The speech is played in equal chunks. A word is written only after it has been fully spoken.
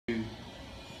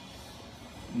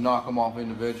knock them off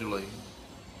individually.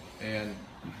 And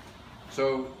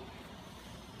so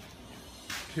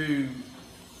to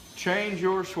change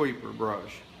your sweeper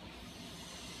brush,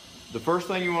 the first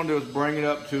thing you want to do is bring it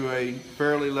up to a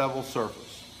fairly level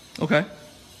surface. Okay.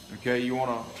 Okay, you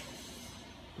want to,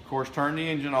 of course, turn the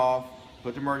engine off,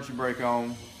 put the emergency brake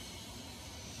on,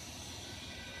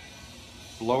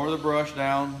 lower the brush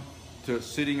down to it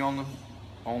sitting on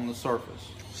the surface.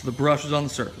 So the brush is on the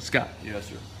surface. Got it. Yes,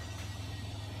 sir.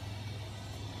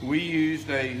 We used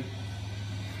a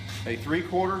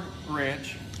 3/4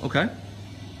 wrench. Okay.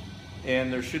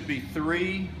 And there should be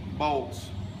 3 bolts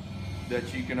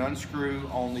that you can unscrew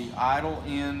on the idle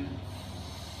end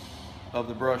of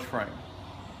the brush frame.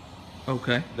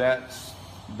 Okay.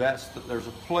 There's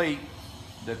a plate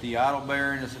that the idle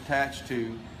bearing is attached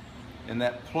to, and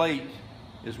that plate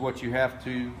is what you have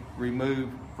to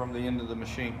remove from the end of the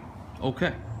machine.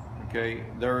 Okay. Okay.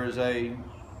 There is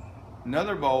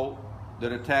another bolt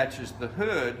that attaches the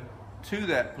hood to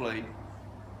that plate.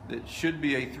 That should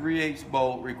be a 3/8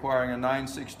 bolt requiring a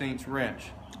 9/16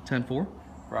 wrench. 10-4.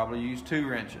 Probably use 2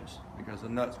 wrenches because the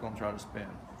nut's going to try to spin.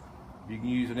 You can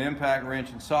use an impact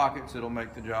wrench and sockets, it'll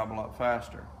make the job a lot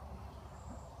faster.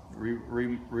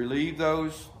 Relieve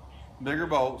those bigger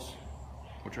bolts,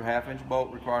 which are 1/2-inch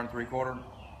bolt requiring 3/4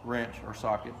 wrench or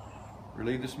socket.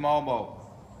 Relieve the small bolt.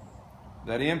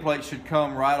 That end plate should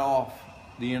come right off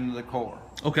the end of the core.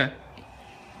 Okay.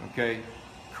 Okay,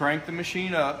 crank the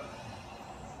machine up.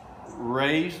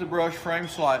 Raise the brush frame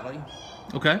slightly.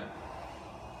 Okay.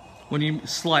 When you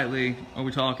slightly, are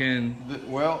we talking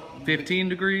 15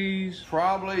 degrees?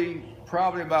 Probably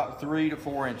about 3 to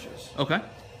 4 inches. Okay.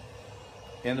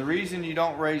 And the reason you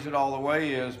don't raise it all the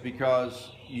way is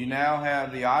because you now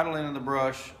have the idle end of the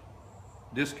brush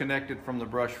disconnected from the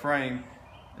brush frame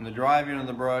and the drive end of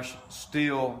the brush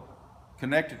still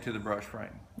connected to the brush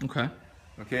frame. Okay.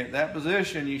 Okay, at that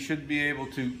position you should be able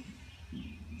to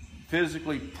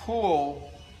physically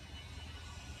pull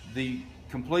the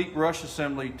complete brush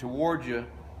assembly towards you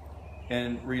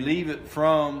and relieve it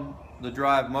from the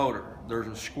drive motor. There's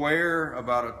a square,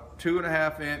 about a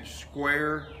 2.5-inch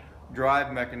square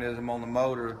drive mechanism on the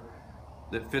motor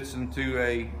that fits into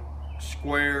a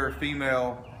square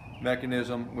female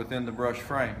mechanism within the brush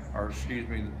frame, or excuse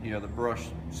me, the brush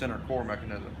center core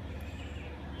mechanism.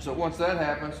 So once that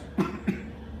happens,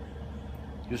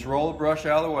 just roll the brush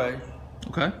out of the way.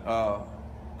 Okay.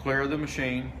 Clear the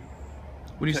machine.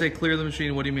 When you say clear the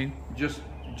machine, what do you mean? Just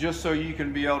so you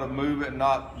can be able to move it and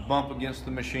not bump against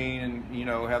the machine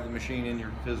and have the machine in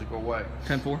your physical way.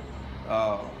 10-4.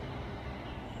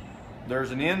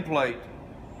 There's an end plate.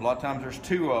 A lot of times there's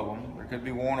 2 of them. There could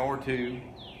be 1 or 2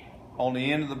 on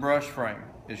the end of the brush frame.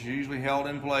 It's usually held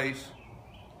in place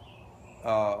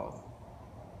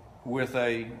with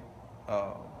and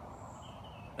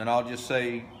I'll just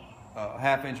say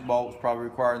 1/2-inch bolts, probably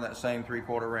requiring that same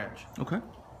 3/4 wrench. Okay.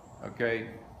 Okay,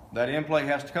 that end plate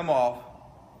has to come off.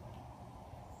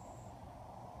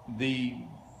 The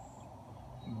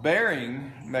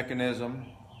bearing mechanism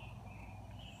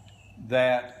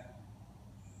that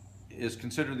is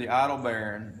considered the idle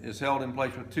bearing is held in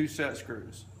place with 2 set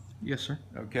screws. Yes, sir.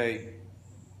 Okay,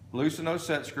 loosen those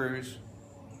set screws,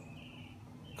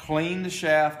 clean the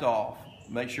shaft off.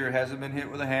 Make sure it hasn't been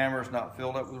hit with a hammer, it's not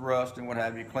filled up with rust and what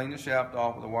have you. Clean the shaft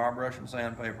off with a wire brush and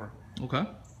sandpaper. Okay.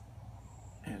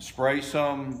 And spray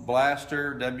some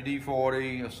Blaster,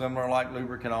 WD-40, a similar like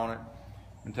lubricant on it.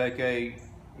 And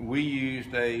we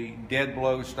used a dead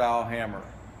blow style hammer.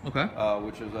 Okay.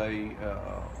 Which is a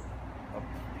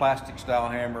plastic style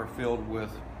hammer filled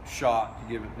with shot to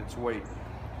give it its weight.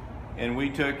 And we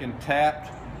took and tapped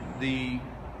the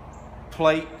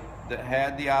plate that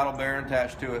had the idle bearing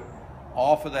attached to it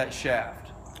off of that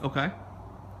shaft. Okay.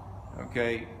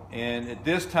 Okay, and at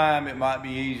this time it might be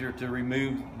easier to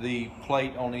remove the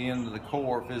plate on the end of the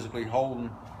core, physically holding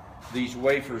these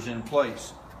wafers in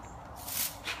place.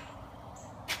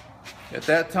 At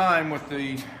that time, with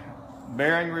the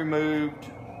bearing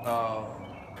removed,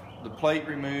 the plate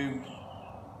removed,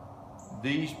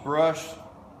 these brush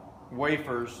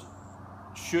wafers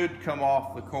should come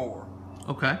off the core.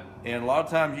 Okay. And a lot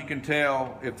of times you can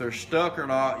tell if they're stuck or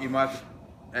not. You might have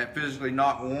to physically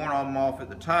knock one of them off at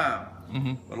the time.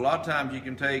 Mm-hmm. But a lot of times you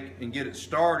can take and get it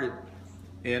started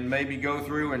and maybe go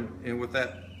through and with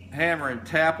that hammer and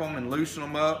tap them and loosen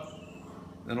them up.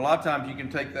 And a lot of times you can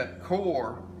take that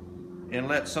core and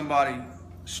let somebody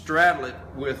straddle it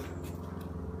with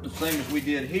the same as we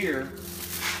did here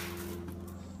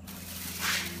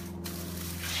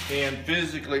and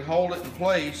physically hold it in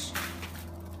place,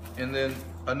 and then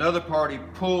another party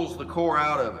pulls the core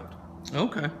out of it.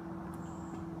 Okay.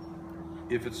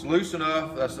 If it's loose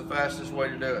enough, that's the fastest way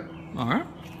to do it. All right.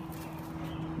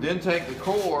 Then take the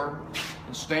core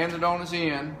and stand it on its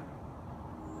end,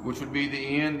 which would be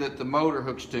the end that the motor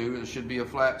hooks to. There should be a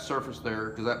flat surface there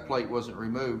because that plate wasn't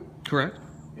removed. Correct.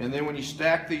 And then when you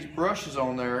stack these brushes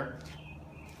on there,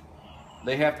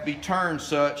 they have to be turned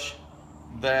such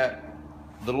that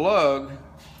the lug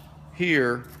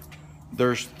here,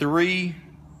 there's 3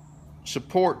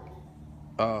 support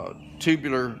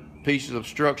tubular pieces of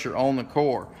structure on the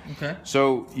core. Okay.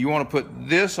 So you want to put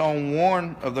this on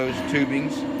one of those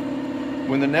tubings.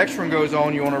 When the next one goes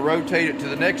on, you want to rotate it to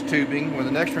the next tubing. When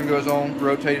the next one goes on,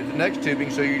 rotate it to the next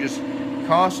tubing. So you're just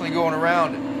constantly going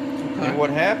around it. Okay. And what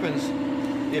happens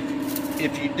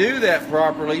if you do that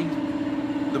properly,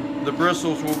 the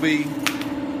bristles will be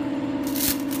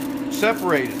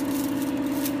separated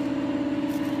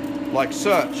like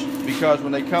such, because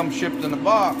when they come shipped in the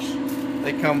box,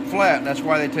 they come flat, and that's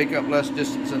why they take up less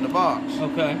distance in the box.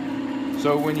 Okay.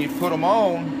 So when you put them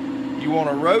on, you want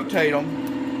to rotate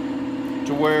them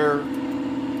to where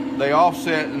they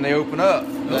offset and they open up.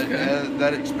 Okay.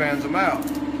 That expands them out.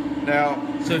 Now,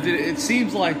 so it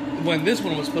seems like when this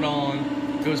one was put on,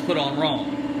 it was put on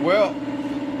wrong. Well,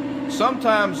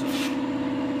 sometimes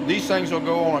these things will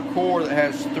go on a core that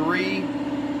has 3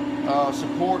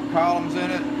 support columns in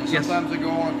it, and sometimes they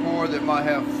go on a core that might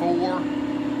have 4.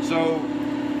 So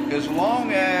as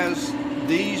long as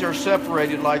these are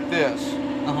separated like this,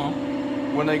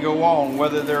 when they go on,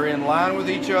 whether they're in line with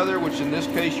each other, which in this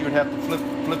case you would have to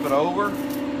flip it over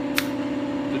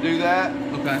to do that,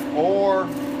 or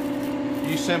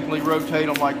you simply rotate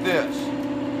them like this,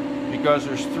 because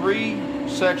there's 3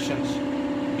 sections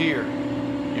here.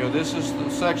 You know, this is the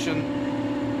section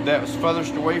that was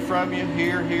furthest away from you,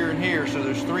 here, here, and here. So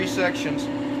there's 3 sections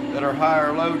that are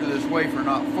higher low to this wafer,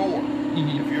 not 4.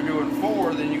 If you're doing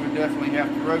 4, then you would definitely have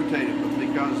to rotate it. But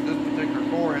because this particular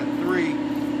core had 3,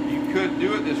 you could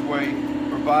do it this way,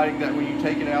 providing that when you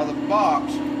take it out of the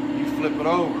box, you flip it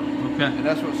over. Okay. And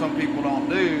that's what some people don't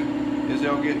do, is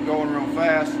they'll get going real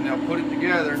fast and they'll put it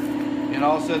together, and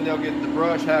all of a sudden they'll get the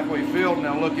brush halfway filled and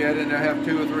they'll look at it and they'll have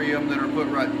 2 or 3 of them that are put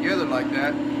right together like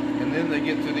that, and then they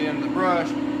get to the end of the brush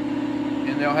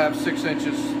and they'll have 6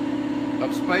 inches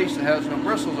of space that has no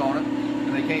bristles on it,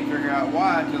 and they can't figure out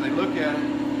why until they look at it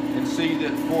and see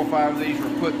that 4 or 5 of these were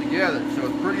put together. So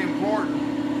it's pretty important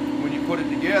when you put it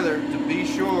together to be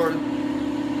sure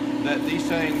that these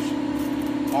things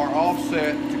are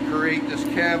offset to create this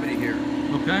cavity here.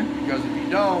 Okay. Because if you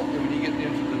don't, then when you get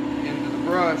into the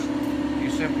brush, you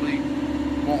simply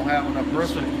won't have enough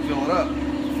bristles to fill it up.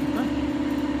 Okay.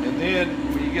 And then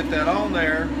when you get that on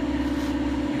there,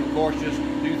 you of course just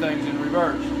do things in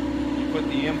reverse. You put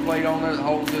the end plate on there that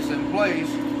holds this in place,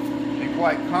 and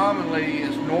quite commonly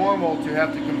it's normal to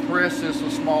have to compress this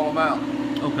a small amount.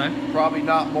 Okay. Probably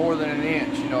not more than 1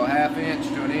 inch. You know, a ½ inch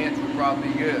to 1 inch would probably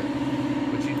be good.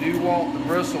 But you do want the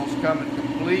bristles coming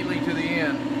completely to the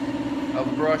end of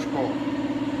the brush core.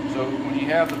 So when you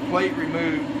have the plate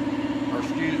removed, or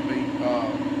excuse me,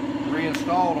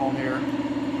 reinstalled on here,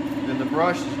 then the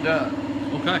brush is done.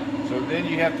 Okay. So then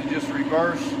you have to just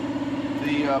reverse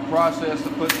the process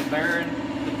of putting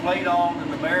the plate on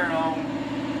and the bearing on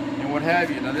and what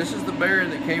have you. Now this is the bearing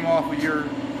that came off of your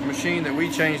machine that we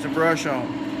changed the brush on.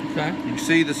 Okay. You can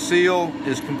see the seal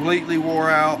is completely wore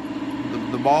out.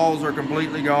 The balls are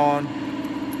completely gone.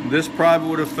 This probably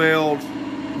would have failed,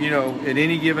 you know, at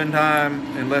any given time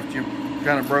and left you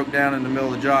kind of broke down in the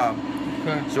middle of the job.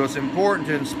 Okay. So it's important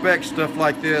to inspect stuff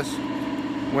like this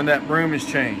when that broom is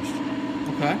changed.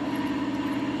 Okay.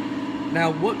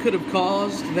 Now, what could have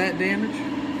caused that damage?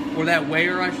 Or that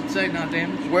wear, I should say, not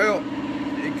damage? Well,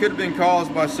 it could have been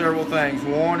caused by several things.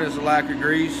 One is a lack of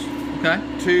grease. Okay.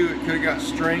 2, it could have got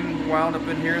string wound up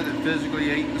in here that physically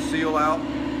ate the seal out,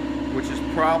 which is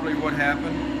probably what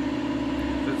happened.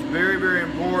 So it's very, very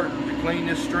important to clean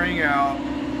this string out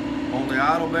on the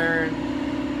idle bearing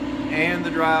and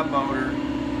the drive motor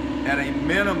at a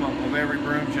minimum of every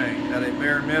broom change, at a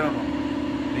bare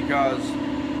minimum, because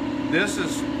this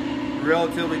is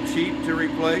relatively cheap to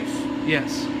replace.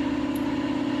 Yes.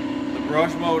 The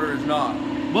brush motor is not.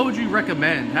 What would you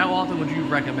recommend? How often would you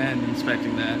recommend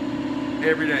inspecting that?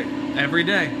 Every day. Every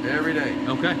day? Every day.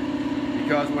 Okay.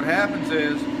 Because what happens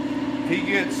is, he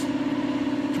gets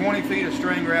 20 feet of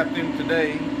string wrapped in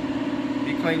today,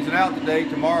 he cleans it out today,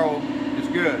 tomorrow is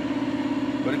good.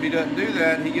 But if he doesn't do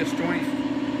that, he gets 20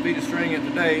 feet of string in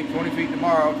today, 20 feet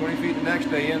tomorrow, 20 feet the next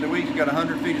day, end of the week he's got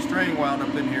 100 feet of string wound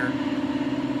up in here,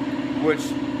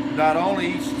 which not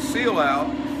only eats the seal out,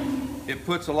 it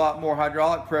puts a lot more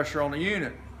hydraulic pressure on the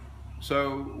unit.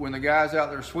 So when the guy's out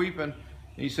there sweeping,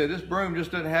 He said, this broom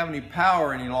just doesn't have any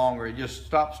power any longer. It just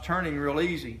stops turning real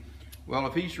easy. Well,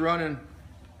 if he's running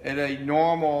at a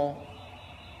normal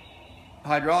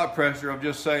hydraulic pressure of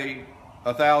just say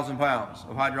 1,000 pounds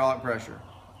of hydraulic pressure,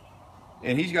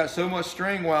 and he's got so much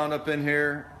string wound up in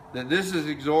here that this is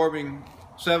absorbing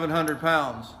 700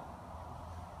 pounds.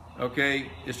 Okay,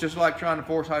 it's just like trying to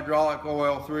force hydraulic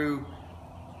oil through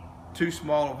too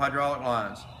small of hydraulic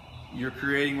lines. You're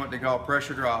creating what they call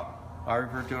pressure drop. I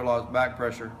refer to it a lot as back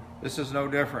pressure. This is no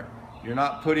different. You're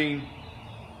not putting,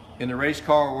 in the race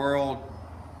car world,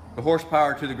 the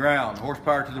horsepower to the ground,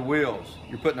 horsepower to the wheels.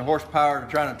 You're putting the horsepower to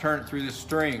trying to turn it through this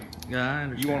string. Yeah, I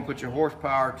understand. You want to put your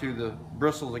horsepower to the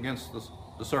bristles against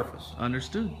the surface.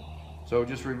 Understood. So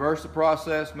just reverse the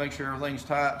process, make sure everything's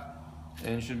tight,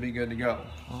 and it should be good to go.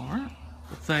 All right.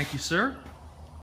 Well, thank you, sir.